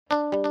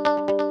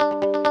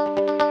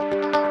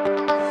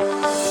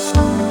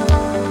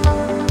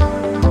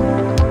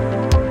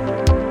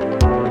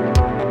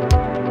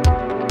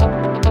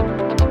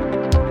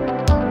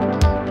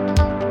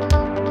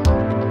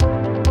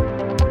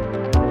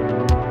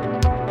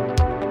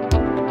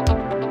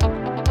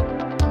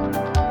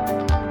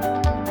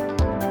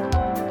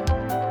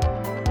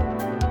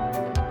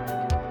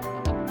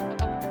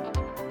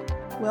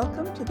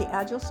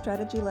Agile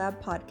Strategy Lab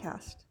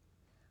podcast.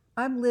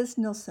 I'm Liz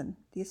Nilsson,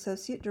 the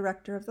Associate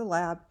Director of the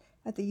lab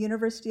at the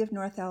University of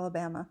North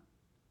Alabama.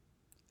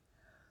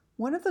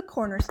 One of the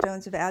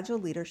cornerstones of Agile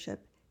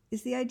leadership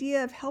is the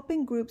idea of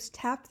helping groups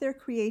tap their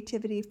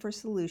creativity for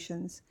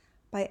solutions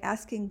by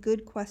asking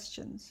good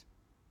questions.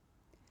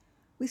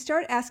 We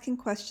start asking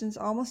questions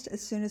almost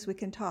as soon as we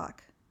can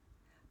talk,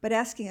 but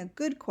asking a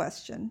good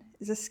question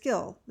is a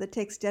skill that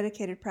takes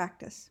dedicated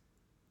practice.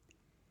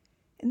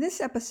 In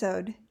this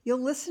episode,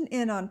 you'll listen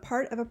in on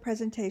part of a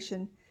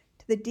presentation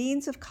to the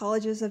Deans of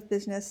Colleges of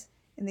Business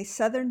in the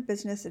Southern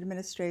Business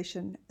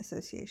Administration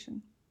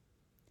Association.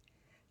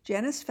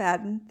 Janyce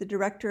Fadden, the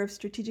Director of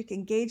Strategic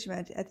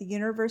Engagement at the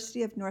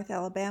University of North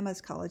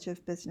Alabama's College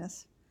of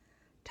Business,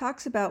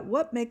 talks about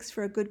what makes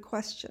for a good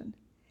question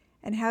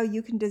and how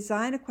you can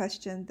design a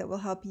question that will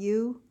help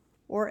you,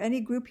 or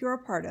any group you're a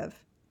part of,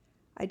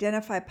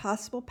 identify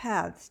possible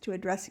paths to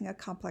addressing a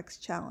complex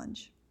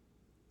challenge.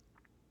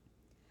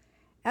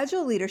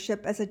 Agile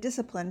leadership as a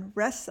discipline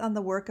rests on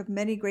the work of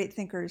many great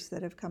thinkers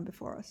that have come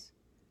before us.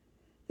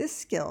 This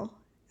skill,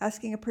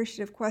 asking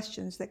appreciative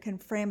questions that can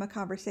frame a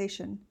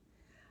conversation,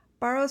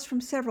 borrows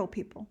from several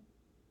people.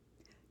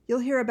 You'll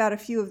hear about a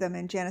few of them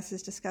in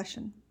Janyce's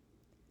discussion.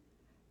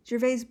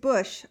 Gervais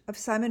Bush of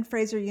Simon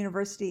Fraser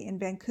University in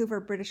Vancouver,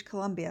 British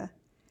Columbia,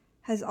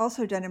 has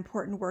also done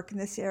important work in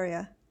this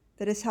area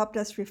that has helped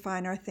us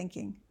refine our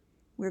thinking.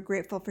 We're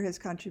grateful for his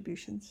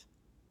contributions.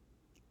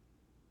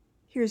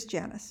 Here's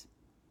Janyce.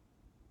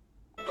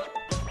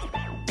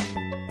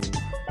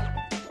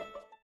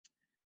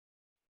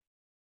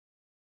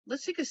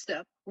 Let's take a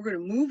step. We're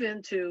going to move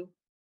into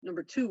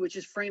number 2, which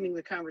is framing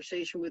the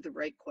conversation with the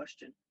right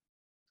question.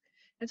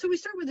 And so we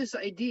start with this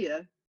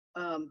idea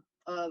of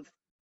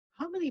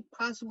how many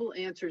possible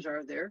answers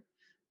are there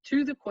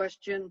to the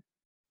question,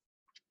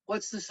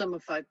 what's the sum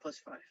of 5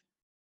 plus 5?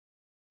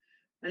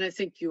 And I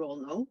think you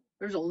all know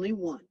there's only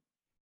one.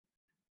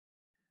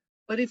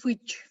 But if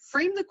we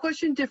frame the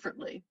question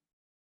differently,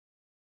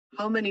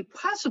 how many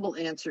possible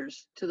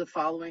answers to the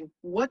following,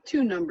 what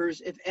two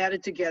numbers, if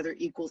added together,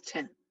 equal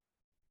 10?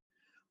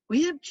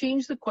 We have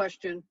changed the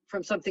question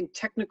from something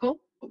technical,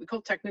 what we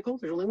call technical,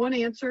 there's only one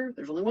answer,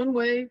 there's only one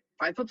way,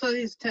 5 plus 5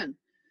 is 10,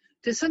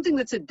 to something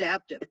that's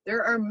adaptive.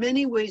 There are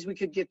many ways we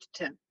could get to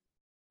 10.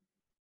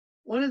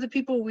 One of the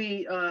people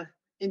we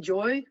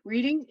enjoy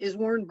reading is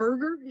Warren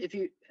Berger.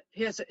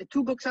 He has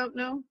 2 books out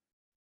now.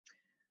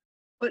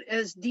 But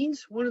as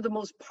deans, one of the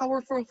most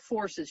powerful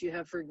forces you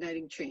have for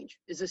igniting change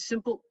is a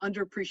simple,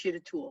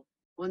 underappreciated tool,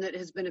 one that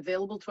has been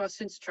available to us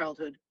since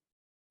childhood,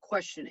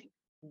 questioning.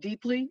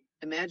 Deeply,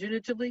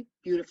 imaginatively,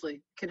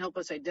 beautifully, can help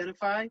us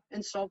identify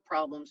and solve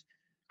problems,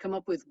 come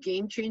up with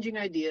game-changing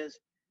ideas,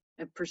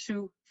 and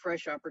pursue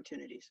fresh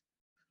opportunities.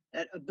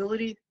 That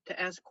ability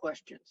to ask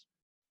questions.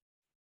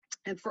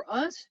 And for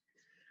us,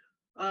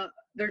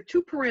 there are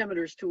 2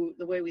 parameters to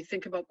the way we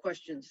think about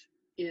questions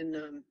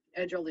in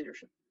Agile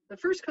leadership. The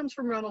first comes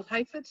from Ronald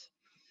Heifetz,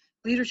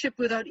 Leadership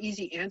Without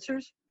Easy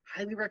Answers.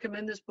 Highly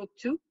recommend this book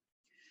too.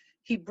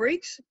 He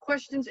breaks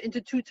questions into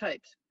 2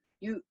 types.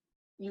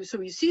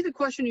 So you see the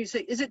question, you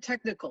say, is it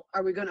technical?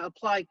 Are we going to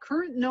apply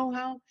current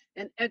know-how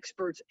and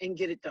experts and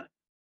get it done?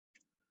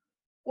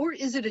 Or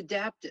is it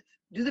adaptive?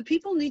 Do the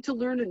people need to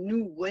learn a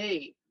new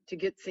way to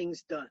get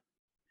things done?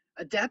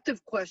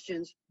 Adaptive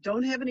questions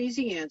don't have an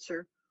easy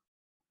answer.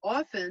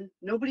 Often,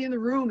 nobody in the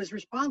room is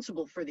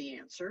responsible for the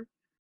answer.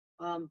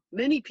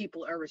 Many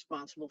people are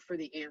responsible for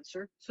the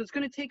answer. So it's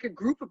going to take a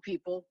group of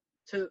people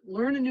to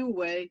learn a new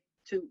way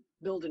to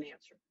build an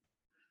answer.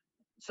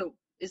 So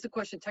is the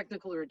question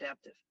technical or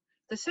adaptive?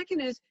 The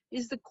second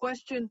is the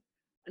question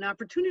an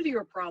opportunity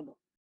or a problem?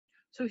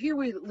 So here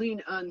we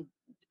lean on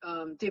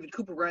David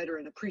Cooper Ryder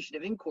and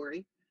Appreciative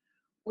Inquiry,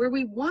 where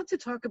we want to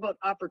talk about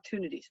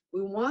opportunities.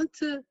 We want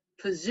to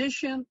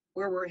position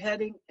where we're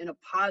heading in a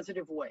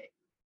positive way.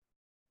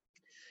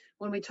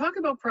 When we talk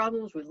about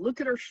problems, we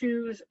look at our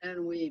shoes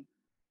and we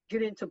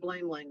get into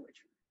blame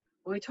language.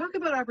 When we talk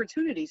about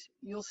opportunities,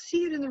 you'll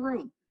see it in the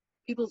room.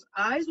 People's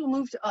eyes will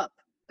move to up.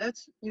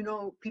 That's,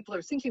 people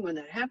are thinking when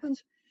that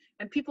happens,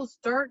 and people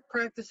start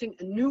practicing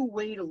a new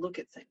way to look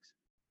at things.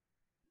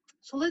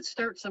 So let's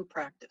start some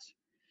practice.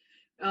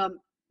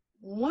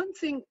 One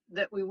thing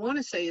that we want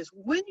to say is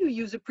when you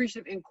use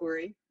appreciative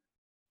inquiry,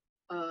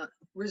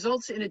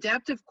 results in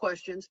adaptive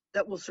questions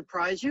that will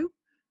surprise you,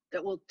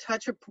 that will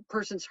touch a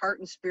person's heart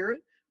and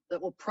spirit,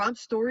 that will prompt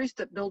stories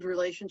that build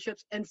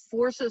relationships and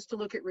force us to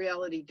look at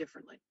reality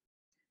differently.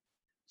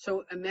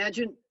 So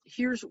imagine,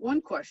 here's one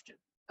question.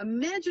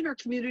 Imagine our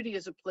community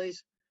as a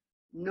place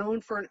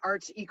known for an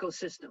arts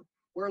ecosystem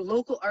where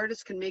local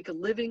artists can make a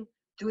living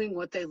doing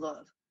what they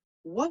love.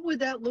 What would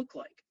that look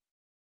like?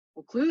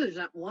 Well, clearly there's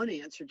not one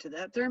answer to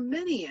that. There are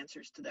many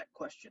answers to that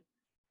question.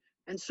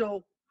 And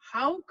so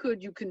how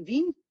could you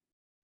convene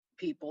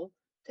people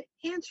to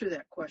answer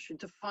that question,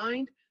 to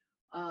find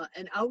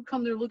an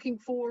outcome they're looking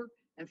for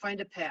and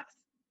find a path?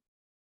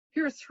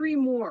 Here are 3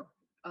 more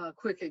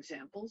quick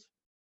examples.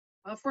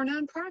 For a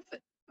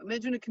nonprofit,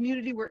 Imagine a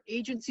community where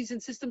agencies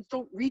and systems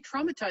don't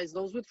re-traumatize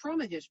those with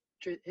trauma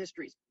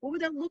histories. What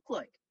would that look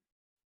like?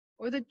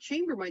 Or the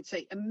chamber might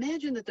say,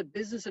 imagine that the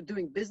business of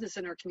doing business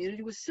in our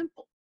community was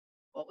simple.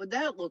 What would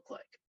that look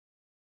like?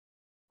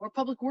 Or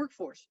public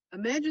workforce.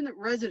 Imagine that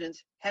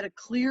residents had a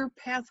clear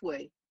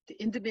pathway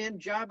to in-demand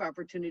job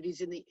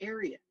opportunities in the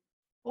area.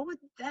 What would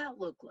that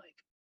look like?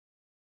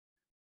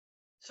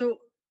 So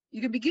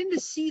you can begin to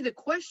see the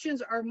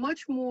questions are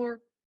much more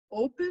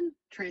open,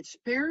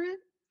 transparent,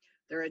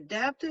 they're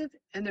adaptive,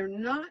 and they're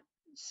not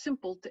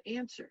simple to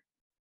answer.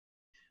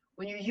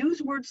 When you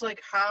use words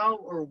like how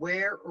or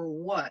where or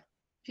what,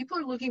 people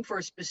are looking for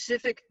a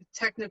specific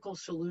technical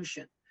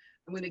solution.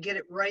 I'm going to get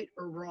it right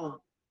or wrong.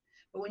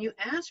 But when you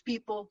ask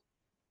people,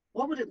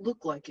 what would it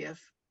look like if,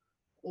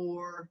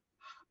 or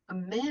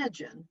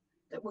imagine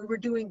that we were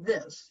doing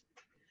this,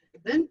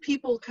 then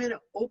people kind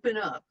of open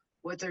up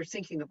what they're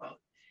thinking about.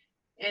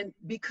 And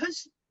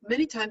because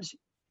many times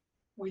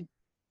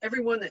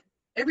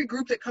every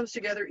group that comes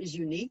together is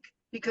unique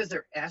because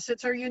their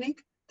assets are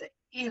unique, the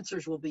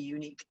answers will be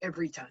unique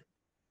every time.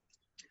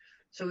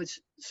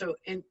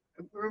 And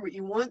remember,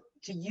 you want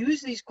to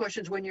use these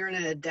questions when you're in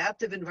an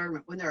adaptive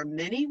environment, when there are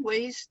many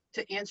ways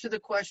to answer the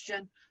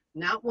question,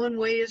 not one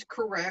way is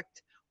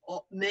correct,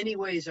 many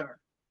ways are.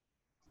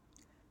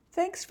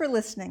 Thanks for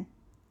listening.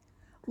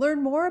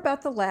 Learn more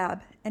about the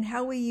lab and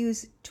how we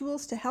use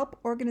tools to help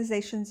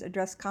organizations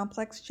address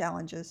complex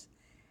challenges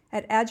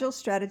at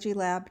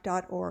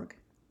agilestrategylab.org.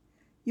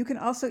 You can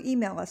also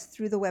email us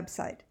through the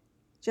website.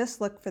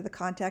 Just look for the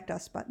Contact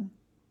Us button.